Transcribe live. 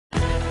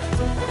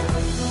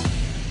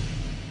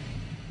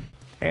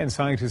And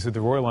scientists at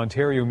the Royal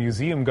Ontario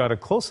Museum got a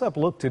close-up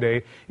look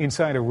today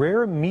inside a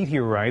rare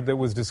meteorite that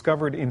was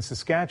discovered in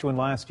Saskatchewan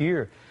last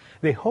year.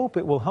 They hope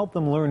it will help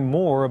them learn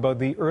more about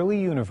the early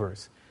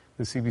universe.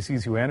 The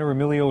CBC's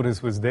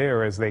Shauna was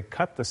there as they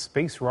cut the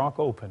space rock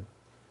open.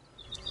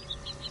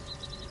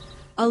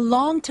 A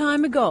long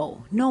time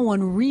ago, no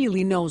one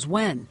really knows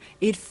when,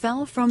 it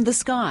fell from the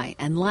sky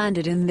and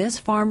landed in this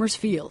farmer's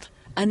field.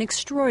 An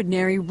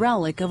extraordinary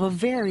relic of a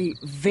very,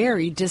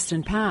 very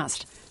distant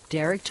past.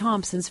 Derek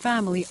Thompson's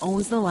family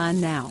owns the land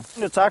now.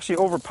 It's actually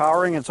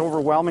overpowering, it's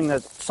overwhelming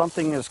that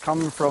something has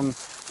come from,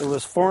 it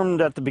was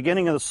formed at the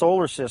beginning of the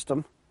solar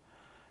system,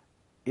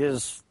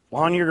 is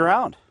on your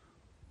ground.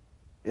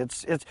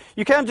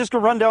 You can't just go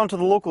run down to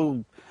the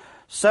local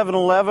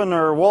 7-Eleven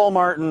or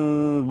Walmart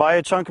and buy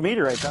a chunk of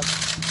meteorite.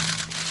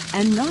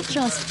 And not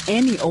just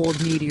any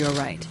old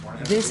meteorite.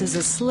 This is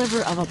a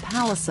sliver of a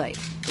palisite,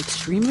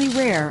 extremely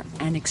rare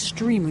and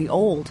extremely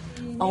old.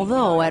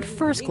 Although, at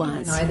first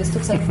glance... This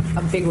looks like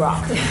a big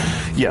rock.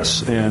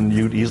 Yes, and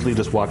you'd easily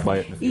just walk by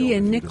it.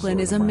 Ian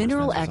Nicklin is a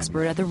mineral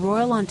expert at the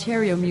Royal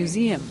Ontario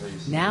Museum,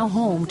 now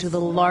home to the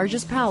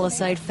largest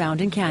palisite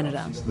found in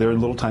Canada. They're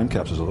little time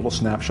capsules, little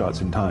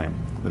snapshots in time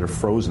that are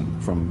frozen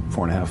from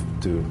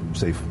 4.5 to,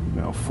 say,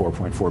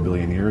 4.4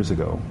 billion years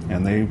ago.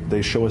 And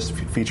they show us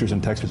features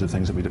and textures of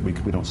things that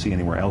we don't see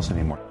anywhere else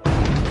anymore.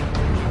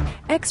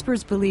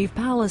 Experts believe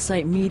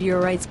palisite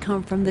meteorites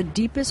come from the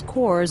deepest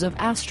cores of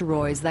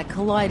asteroids that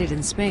collided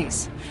in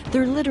space.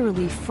 They're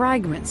literally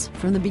fragments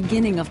from the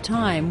beginning of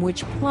time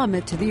which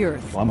plummet to the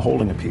Earth. I'm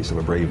holding a piece of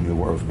a brave new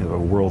world, a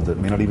world that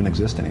may not even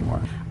exist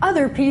anymore.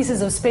 Other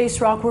pieces of space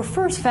rock were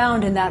first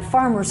found in that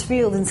farmer's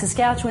field in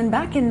Saskatchewan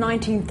back in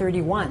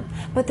 1931.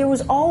 But there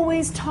was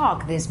always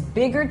talk this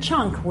bigger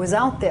chunk was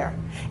out there.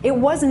 It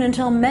wasn't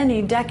until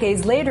many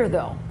decades later,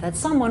 though, that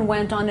someone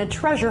went on a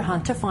treasure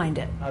hunt to find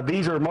it.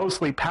 These are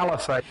mostly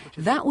palisite.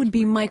 That would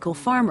be Michael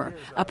Farmer,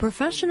 a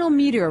professional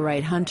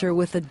meteorite hunter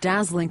with a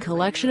dazzling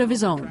collection of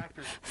his own.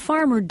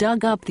 Farmer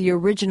dug up the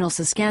original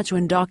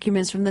Saskatchewan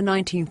documents from the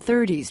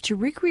 1930s to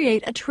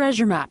recreate a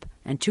treasure map,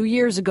 and 2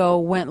 years ago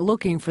went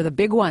looking for the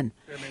big one.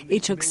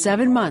 It took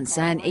 7 months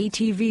and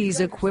ATVs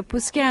equipped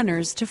with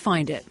scanners to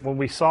find it. When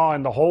we saw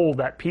in the hole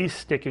that piece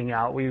sticking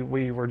out,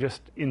 we were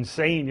just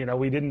insane.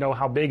 We didn't know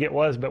how big it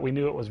was, but we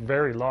knew it was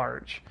very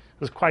large.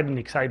 It was quite an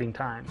exciting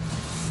time.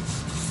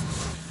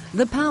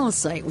 The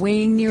palisite,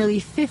 weighing nearly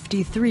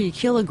 53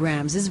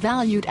 kilograms, is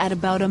valued at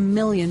about $1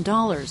 million,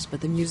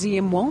 but the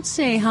museum won't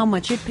say how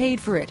much it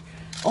paid for it,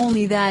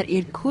 only that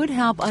it could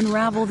help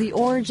unravel the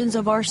origins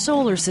of our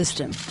solar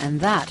system,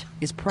 and that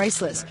is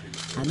priceless.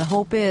 And the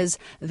hope is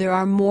there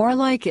are more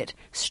like it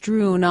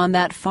strewn on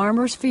that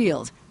farmer's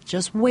field,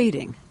 just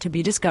waiting to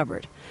be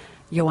discovered.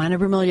 Shauna,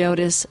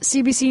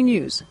 CBC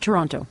News,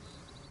 Toronto.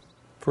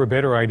 For a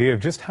better idea of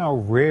just how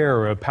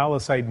rare a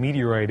palisite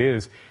meteorite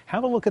is,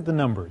 have a look at the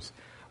numbers.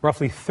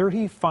 Roughly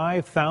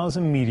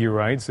 35,000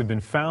 meteorites have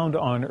been found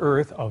on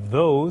Earth. Of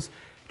those,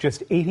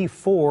 just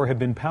 84 have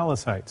been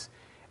palisites,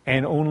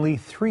 and only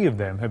 3 of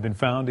them have been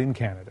found in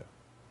Canada.